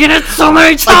I've seen it so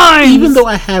many times. Like, even though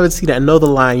I haven't seen it, I know the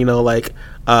line. You know, like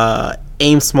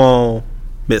aim small,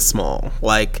 miss small.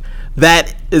 Like,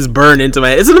 that is burned into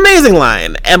my. It's an amazing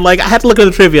line, and like I had to look at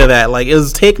the trivia of that. Like, it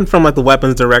was taken from like the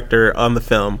weapons director on the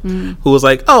film, who was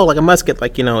like, "Oh, like a musket,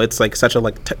 like, you know, it's like such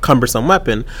a cumbersome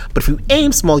weapon. But if you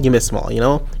aim small, you miss small. You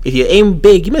know, if you aim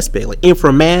big, you miss big. Like, aim for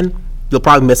a man, you'll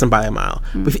probably miss him by a mile.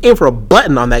 But if you aim for a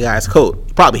button on that guy's coat,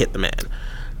 you probably hit the man."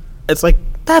 It's like,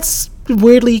 that's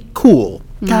weirdly cool.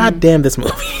 God damn this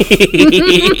movie.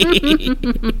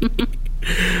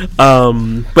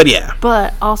 But yeah.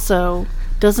 But also,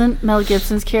 doesn't Mel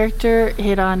Gibson's character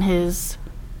hit on his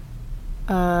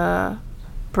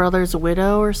brother's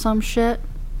widow or some shit?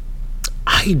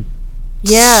 The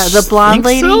blonde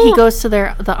lady. So? He goes to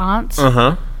the aunt.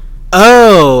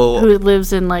 Oh, who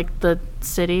lives in like the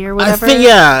city or whatever. I think,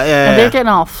 yeah. And they're getting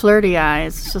all flirty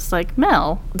eyes. It's just like,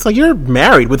 Mel. It's like, you're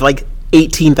married with like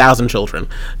 18,000 children.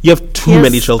 You have too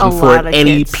many children for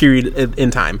any period in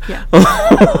time. Yeah.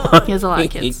 He has a lot of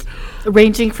kids,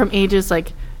 ranging from ages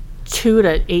like 2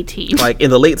 to 18. Like in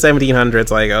the late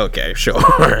 1700s, like, okay,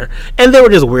 sure. And there were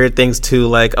just weird things too,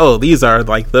 like, oh, these are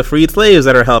like the freed slaves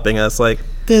that are helping us. Like,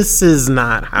 this is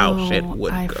not how shit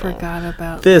would go. I forgot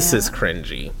about this. This is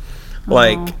cringy.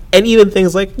 Like, and even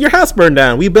things like, your house burned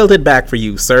down, we built it back for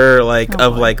you, sir. Like,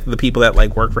 like the people that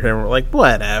like work for him were like,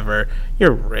 whatever,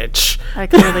 you're rich. I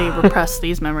clearly repressed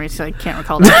these memories, so I can't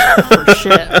recall that for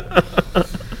shit.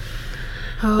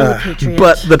 The Patriot.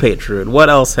 But The Patriot. What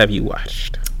else have you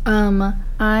watched?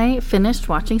 I finished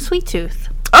watching Sweet Tooth.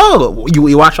 Oh,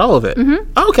 you watched all of it?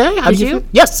 Okay. Did you?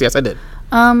 Yes, I did.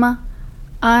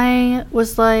 I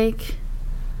was like,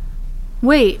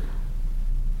 wait,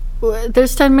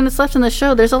 there's 10 minutes left in the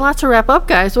show. There's a lot to wrap up,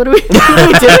 guys. What are we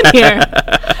doing here?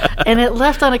 And it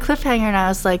left on a cliffhanger, and I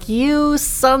was like, you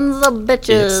sons of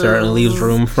bitches. It certainly leaves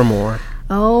room for more.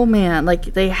 Oh, man.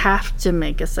 Like, they have to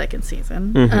make a second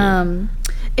season.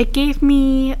 It gave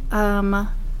me,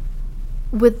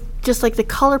 with just like the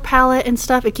color palette and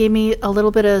stuff, it gave me a little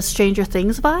bit of Stranger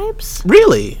Things vibes.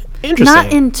 Really? Interesting.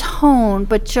 Not in tone,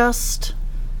 but just,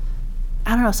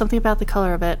 I don't know, something about the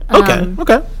color of it.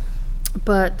 Okay.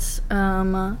 But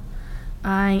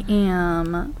I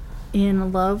am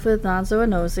in love with Nonzo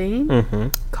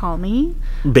Anozie. Call me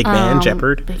Big Man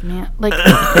Jeopard. Big Man. Like,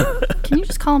 can you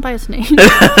just call him by his name?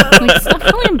 Like, stop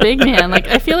calling him Big Man. Like,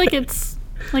 I feel like it's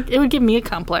like it would give me a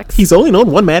complex. He's only known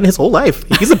one man his whole life.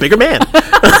 He's a bigger man.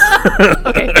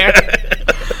 Okay, fair.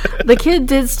 The kid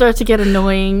did start to get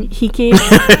annoying. He gave,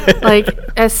 like,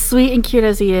 as sweet and cute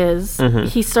as he is,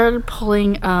 he started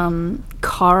pulling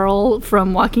Carl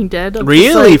from Walking Dead.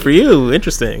 Really? Like, for you?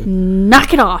 Interesting.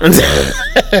 Knock it off.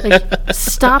 Like,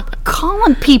 stop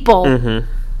calling people.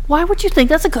 Why would you think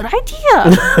that's a good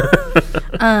idea?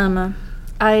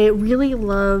 I really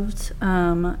loved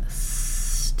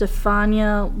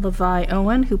Stefania Levi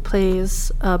Owen, who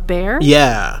plays Bear.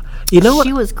 Yeah. You know what?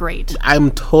 She was great.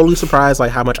 I'm totally surprised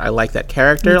like how much I like that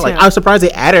character. Me too. Like I'm surprised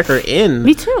they added her in.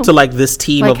 Me too. To like this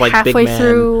team of like big halfway men.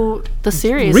 through the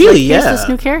series. Really, like, yeah. There's this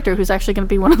new character who's actually going to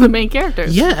be one of the main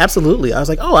characters. Yeah, absolutely. I was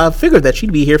like, oh, I figured that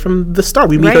she'd be here from the start.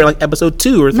 We meet her in like episode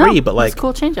 2 or 3, but like it's a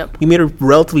cool change up. you made her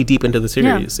relatively deep into the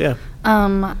series. Yeah.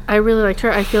 I really liked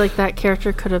her. I feel like that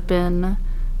character could have been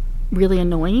really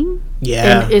annoying.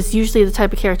 Yeah. And is usually the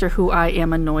type of character who I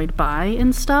am annoyed by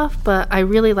and stuff, but I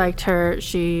really liked her.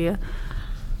 She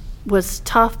was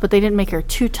tough, but they didn't make her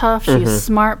too tough. She was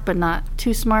smart, but not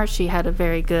too smart. She had a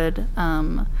very good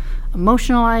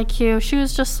emotional IQ. She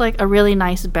was just like a really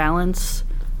nice balance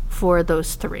for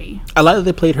those three. I like that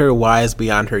they played her wise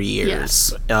beyond her years.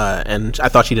 Yes. And I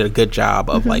thought she did a good job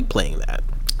of like playing that.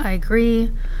 I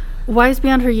agree. Wise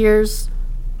beyond her years,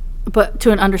 but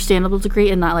to an understandable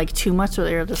degree and not like too much where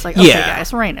they're just like, okay,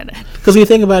 guys, rein it in. Because when you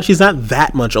think about it, she's not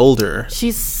that much older.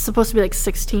 She's supposed to be like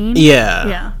 16.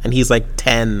 Yeah. And he's like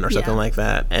 10 or something like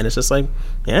that. And it's just like,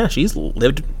 yeah, she's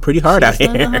lived pretty hard out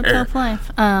here. Lived a tough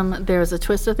life. There was a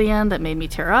twist at the end that made me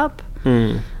tear up.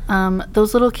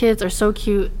 Those little kids are so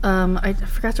cute. I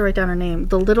forgot to write down her name.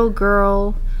 The little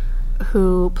girl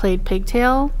who played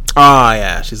Pigtail. Oh,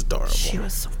 yeah, she's adorable. She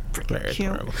was so freaking cute.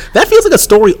 Adorable. That feels like a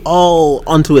story all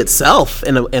unto itself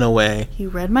in a way. You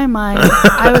read my mind.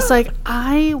 I was like,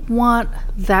 I want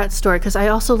that story because I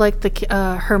also like the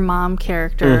her mom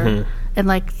character and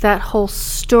like that whole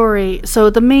story. So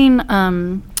the main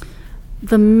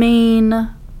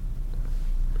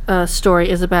story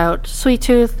is about Sweet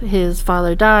Tooth. His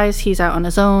father dies. He's out on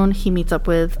his own. He meets up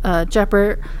with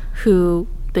Jeppert, who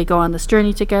they go on this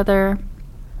journey together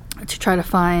to try to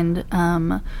find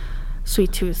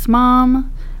Sweet Tooth's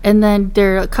mom. And then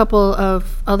there are a couple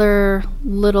of other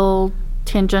little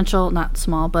tangential, not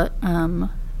small, but there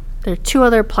are 2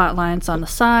 other plot lines on the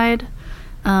side,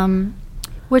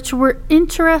 which were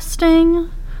interesting,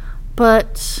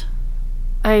 but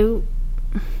I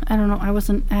don't know, I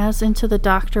wasn't as into the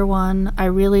doctor one. I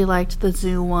really liked the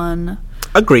zoo one.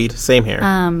 Agreed. Same here.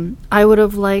 I would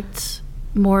have liked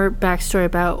more backstory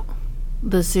about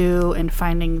the zoo and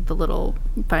finding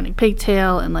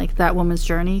Pigtail and like that woman's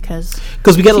journey because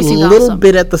we get a little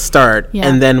bit at the start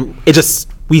and then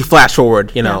we flash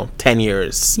forward 10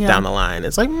 years down the line.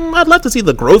 It's like I'd love to see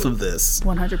the growth of this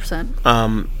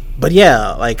 100%. But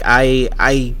yeah, like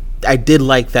I did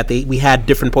like that we had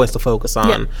different points to focus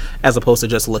on as opposed to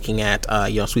just looking at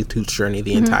Sweet Tooth's journey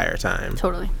the entire time.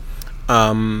 Totally.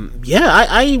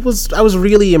 I was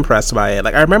really impressed by it.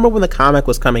 Like I remember when the comic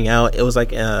was coming out, it was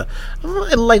like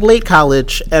like late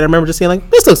college, and I remember just saying like,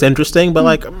 this looks interesting, but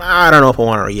like I don't know if I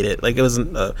want to read it. Like it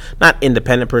wasn't not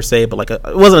independent per se, but like it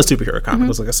wasn't a superhero comic. It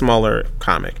was like a smaller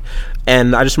comic,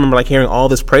 and I just remember like hearing all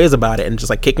this praise about it and just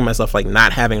like kicking myself like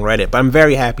not having read it. But I'm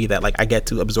very happy that like I get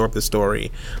to absorb the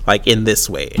story like in this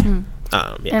way. And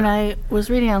I was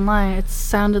reading online, it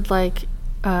sounded like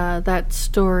that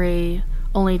story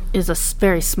only is a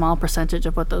very small percentage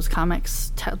of what those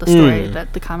comics tell, the story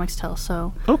that the comics tell.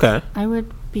 So okay, I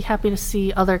would be happy to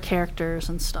see other characters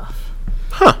and stuff.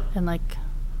 And like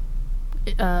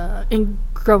in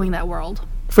growing that world.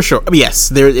 For sure. I mean,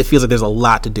 yes, it feels like there's a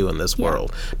lot to do in this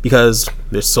world because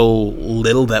there's so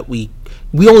little that we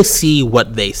only see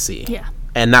what they see.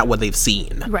 And not what they've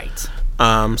seen. Right.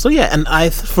 So yeah,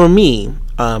 and for me,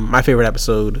 my favorite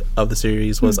episode of the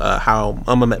series was how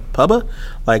Uma met Pubba,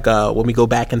 like when we go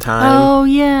back in time. Oh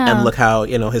yeah. And look how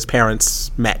his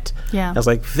parents met. Yeah. I was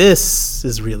like, this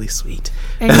is really sweet.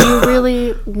 And you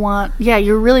really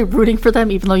you're really rooting for them,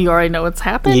 even though you already know what's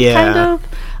happened. Yeah. Kind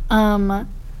of.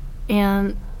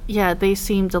 And yeah, they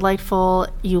seem delightful.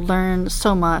 You learn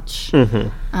so much. And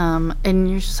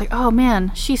you're just like, oh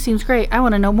man, she seems great. I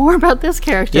want to know more about this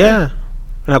character. Yeah.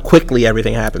 And how quickly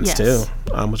everything happens too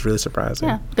was really surprising.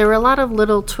 Yeah, there were a lot of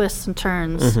little twists and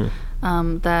turns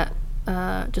that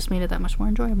just made it that much more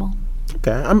enjoyable.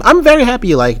 Okay, I'm very happy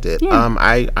you liked it. Yeah.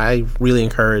 I really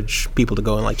encourage people to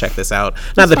go and like check this out.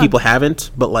 Not that people haven't,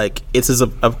 but like it's a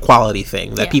quality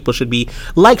thing that people should be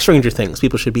like Stranger Things.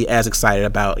 People should be as excited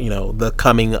about the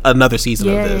coming another season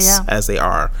of this as they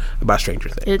are about Stranger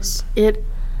Things. It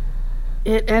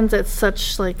ends at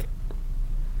such like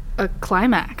a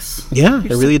climax. Yeah,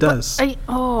 it really does.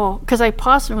 Because I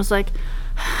paused and was like,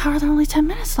 how are there only 10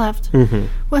 minutes left?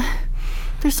 Well,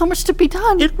 there's so much to be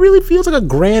done. It really feels like a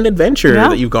grand adventure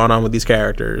that you've gone on with these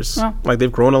characters. Like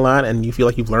they've grown a lot and you feel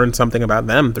like you've learned something about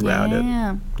them throughout it.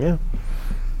 Yeah.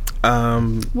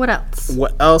 What else?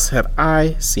 What else have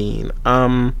I seen?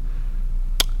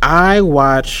 I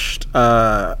watched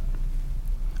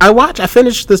I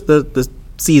finished the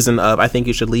season of I Think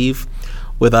You Should Leave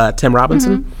with Tim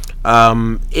Robinson.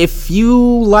 If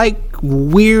you like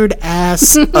weird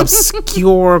ass,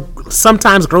 obscure,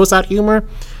 sometimes gross out humor,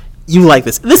 you like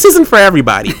this. This isn't for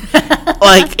everybody.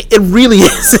 Like, it really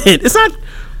isn't. It's not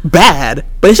bad,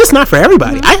 but it's just not for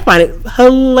everybody. I find it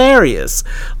hilarious.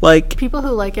 Like, people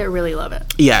who like it really love it.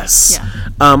 Yes. Yeah.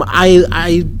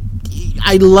 I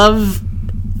love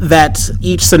that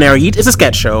each scenario, it's a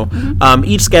sketch show.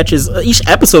 Each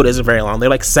episode isn't very long. They're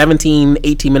like 17,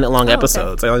 18-minute long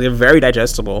episodes. Okay. They're very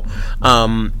digestible.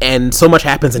 And so much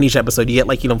happens in each episode. You get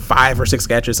like, 5 or 6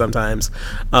 sketches sometimes.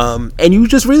 And you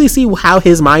just really see how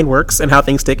his mind works and how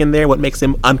things stick in there, what makes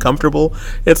him uncomfortable.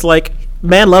 It's like,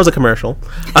 man loves a commercial.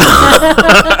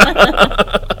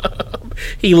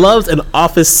 He loves an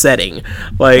office setting,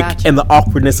 like, and the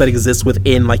awkwardness that exists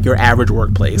within like your average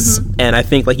workplace. And I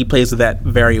think like he plays with that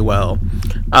very well.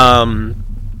 And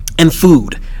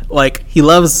food, like, he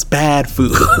loves bad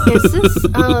food. Is this?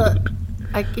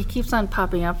 It keeps on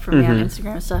popping up for me on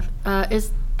Instagram and stuff.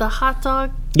 Is the hot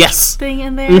dog thing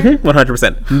in there?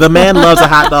 100%. The man loves a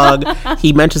hot dog.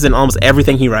 He mentions it in almost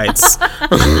everything he writes.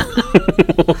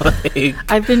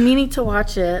 I've been meaning to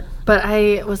watch it, but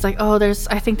I was like,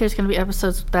 I think there's going to be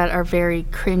episodes that are very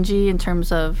cringy in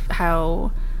terms of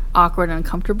how awkward and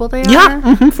uncomfortable they are.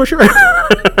 Yeah, for sure.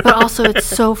 But also it's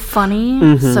so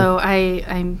funny. So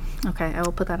I'm okay. I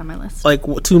will put that on my list. Like,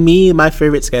 to me, my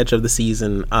favorite sketch of the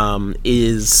season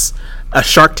is a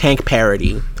Shark Tank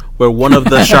parody, where one of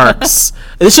the sharks,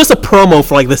 it's just a promo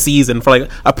for like the season, for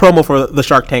like a promo for the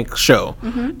Shark Tank show.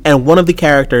 And one of the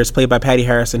characters, played by Patty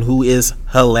Harrison, who is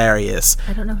hilarious.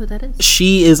 I don't know who that is.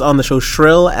 She is on the show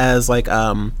Shrill as like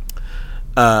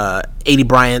A.D.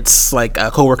 Bryant's like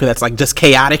a coworker that's like just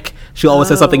chaotic. She always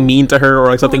says something mean to her or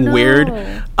like something weird.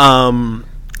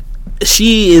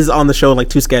 She is on the show in like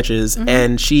 2 sketches,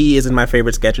 and she is in my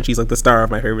favorite sketch, and she's like the star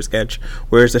of my favorite sketch,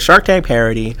 where it's a Shark Tank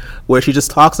parody where she just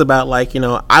talks about like,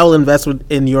 I will invest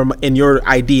in your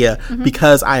idea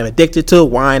because I am addicted to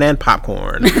wine and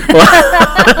popcorn.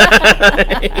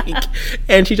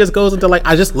 And she just goes into like,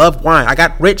 I just love wine. I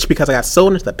got rich because I got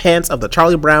sewn into the pants of the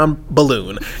Charlie Brown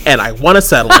balloon, and I won a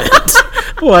settlement.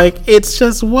 Like, it's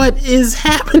just, what is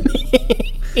happening?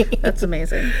 That's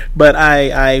amazing. But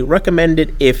I recommend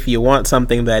it if you want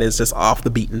something that is just off the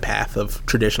beaten path of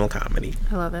traditional comedy.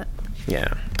 I love it.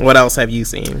 Yeah. What else have you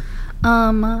seen?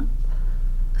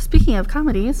 Speaking of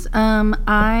comedies,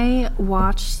 I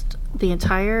watched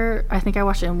I think I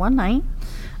watched it in one night.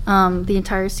 The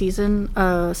entire season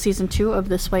 2 of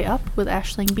This Way Up with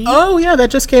Aisling Bea. Oh yeah, that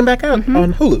just came back out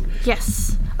on Hulu.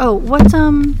 Yes. Oh,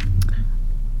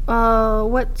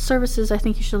 what services I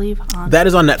Think You Should Leave on? That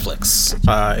is on Netflix.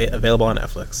 Available on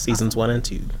Netflix. Seasons 1 and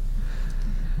 2.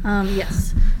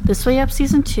 Yes. This Way Up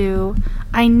season 2.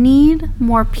 I need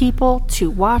more people to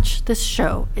watch this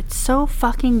show. It's so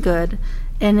fucking good.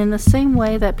 And in the same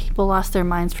way that people lost their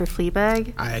minds for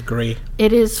Fleabag, I agree.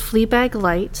 It is Fleabag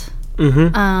light.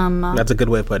 That's a good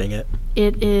way of putting it.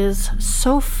 It is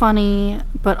so funny,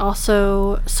 but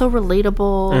also so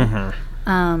relatable.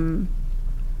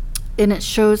 And it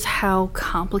shows how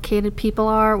complicated people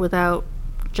are without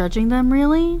judging them,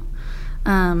 really.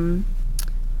 And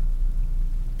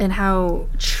how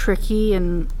tricky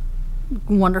and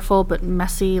wonderful but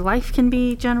messy life can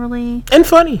be generally. And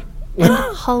funny.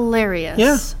 And hilarious.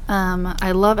 Yeah.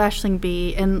 I love Aisling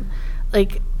Bea. And,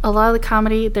 like, a lot of the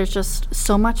comedy, there's just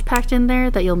so much packed in there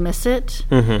that you'll miss it.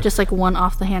 Just, like, one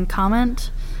off-the-hand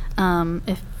comment.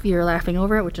 If you're laughing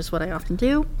over it, which is what I often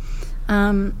do.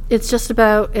 It's just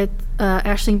about it.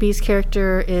 Aisling Bea's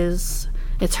character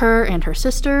it's her and her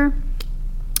sister,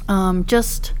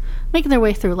 just making their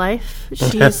way through life.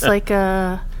 She's like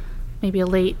maybe a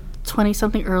late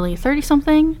 20-something, early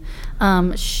 30-something.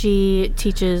 She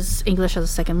teaches English as a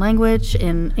second language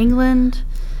in England,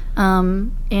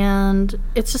 and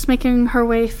it's just making her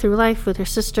way through life with her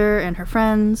sister and her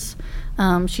friends.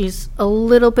 She's a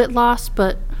little bit lost,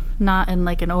 but not in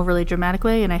like an overly dramatic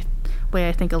way, and I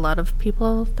think a lot of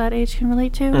people that age can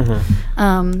relate to.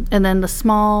 And then the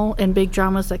small and big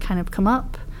dramas that kind of come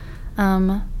up.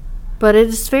 But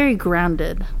it's very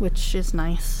grounded, which is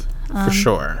nice. For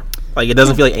sure. Like, it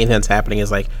doesn't feel like anything that's happening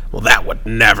is like, well, that would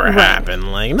never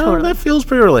happen. Like, no, totally. That feels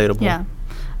pretty relatable. Yeah.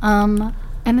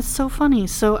 And it's so funny,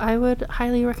 so I would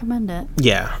highly recommend it.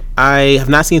 Yeah. I have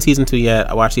not seen season 2 yet.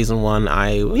 I watched season 1.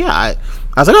 I was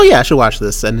like, oh yeah, I should watch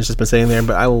this, and it's just been sitting there,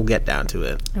 but I will get down to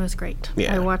it. It was great.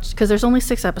 Yeah. I watched, because there's only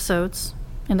 6 episodes,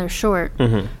 and they're short,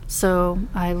 so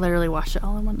I literally watched it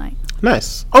all in one night.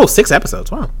 Nice. Oh, 6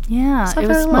 episodes. Wow. Yeah, it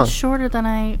was much shorter than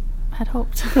I had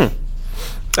hoped.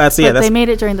 That's yeah. They made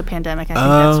it during the pandemic. I think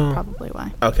that's probably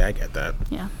why. Okay, I get that.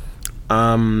 Yeah.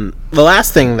 The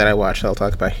last thing that I watched I'll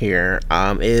talk about here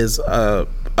is a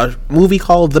movie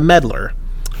called The Meddler.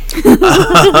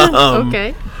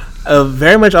 Okay.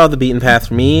 Very much off the beaten path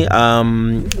for me.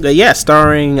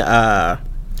 Starring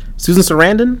Susan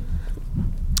Sarandon,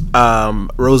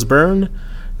 Rose Byrne,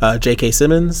 J.K.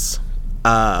 Simmons,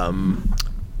 Gerard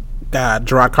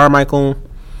Carmichael.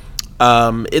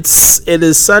 It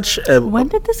is such a... When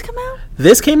did this come out?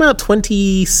 This came out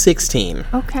 2016.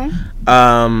 Okay.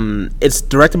 It's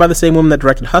directed by the same woman that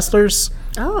directed Hustlers.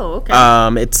 Oh, okay.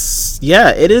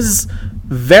 It is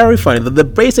very funny. The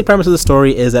basic premise of the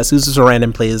story is that Susan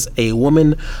Sarandon plays a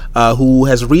woman who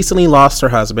has recently lost her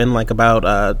husband, like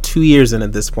about 2 years in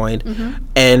at this point,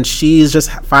 and she's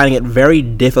just finding it very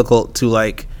difficult to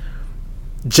like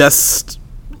just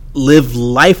live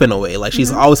life in a way. Like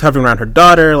she's always hovering around her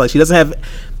daughter. Like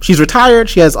she's retired,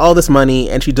 she has all this money,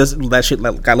 and she does that shit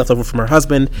like got left over from her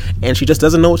husband, and she just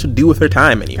doesn't know what to do with her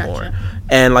time anymore. Gotcha.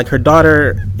 And like her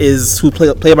daughter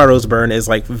played by Rose Byrne is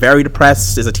like very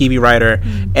depressed, is a TV writer,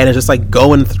 and is just like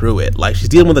going through it. Like she's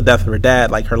dealing with the death of her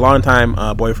dad. Like her longtime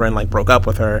boyfriend like broke up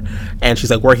with her, and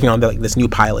she's like working on this new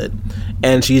pilot,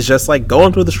 and she's just like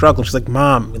going through the struggle. She's like,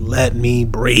 "Mom, let me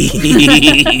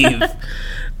breathe."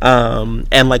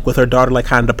 And like with her daughter like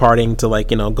kind of departing to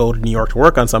like, you know, go to New York to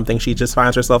work on something, she just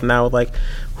finds herself now like,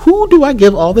 who do I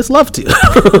give all this love to?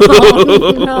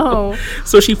 Oh, no.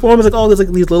 So she forms like all these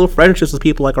little friendships with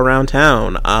people like around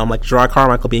town, like Gerard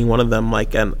Carmichael being one of them.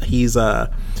 Like, and he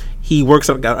works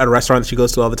at a restaurant that she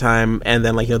goes to all the time, and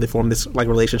then like, you know, they form this like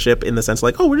relationship in the sense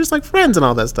like, oh, we're just like friends and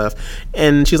all that stuff.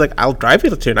 And she's like, I'll drive you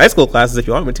to your night school classes if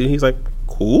you want me to. And he's like,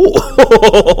 cool.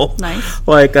 Nice.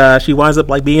 Like she winds up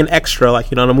like being an extra,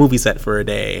 like, you know, on a movie set for a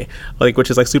day, like,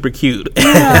 which is like super cute.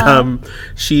 Yeah.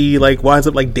 She like winds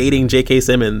up like dating J.K.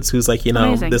 Simmons, who's like, you know,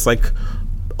 Amazing. This like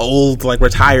old like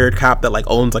retired cop that like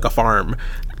owns like a farm.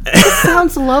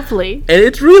 Sounds lovely. And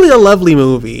it's really a lovely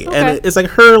movie. Okay. And it's like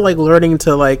her like learning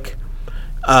to like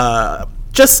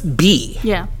just be.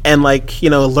 Yeah. And like, you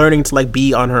know, learning to like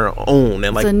be on her own,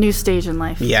 and like it's a new stage in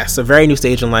life. Yes, a very new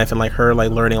stage in life, and like her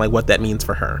like learning like what that means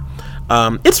for her.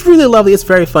 It's really lovely. It's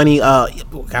very funny.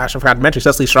 Gosh, I forgot to mention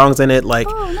Cecily Strong's in it. Like,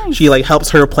 nice. She like helps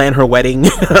her plan her wedding.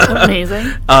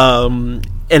 Amazing. And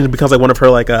it becomes like one of her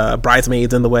like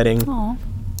bridesmaids in the wedding. Aww.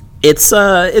 It's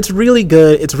really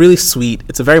good. It's really sweet.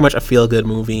 It's very much a feel good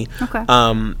movie. Okay.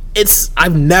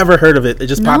 I've never heard of it. It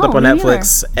just popped up on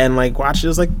Netflix, either. and like watched it. I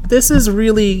was like, this is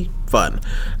really fun.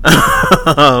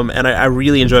 And I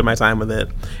really enjoyed my time with it.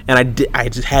 And I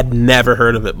just had never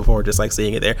heard of it before, just like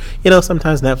seeing it there. You know,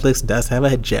 sometimes Netflix does have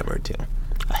a gem or two.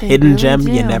 A hidden gem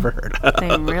you never heard of.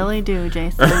 They really do,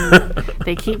 Jason.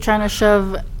 They keep trying to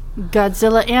shove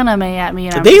Godzilla anime at me.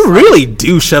 And they really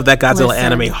do shove that Godzilla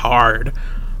anime hard.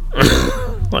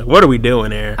 Like, what are we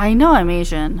doing here? I know I'm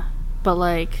Asian, but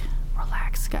like,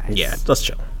 relax, guys. Yeah, let's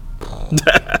chill.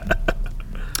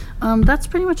 That's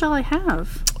pretty much all I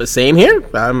have. Same here.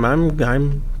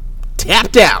 I'm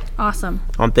tapped out. Awesome.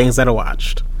 On things that I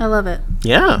watched. I love it.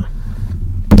 Yeah.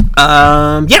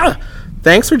 Yeah.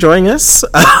 Thanks for joining us.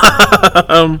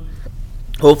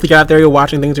 Hopefully you're out there, you're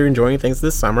watching things, you're enjoying things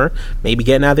this summer. Maybe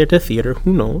getting out there to theater.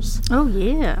 Who knows? Oh,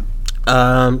 yeah.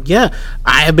 Yeah,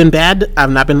 I have been bad.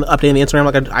 I've not been updating the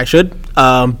Instagram like I should.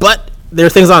 But there are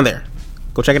things on there.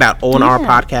 Go check it out. O&R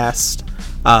Podcast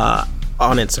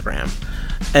on Instagram.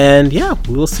 And yeah,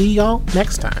 we will see y'all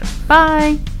next time.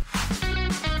 Bye.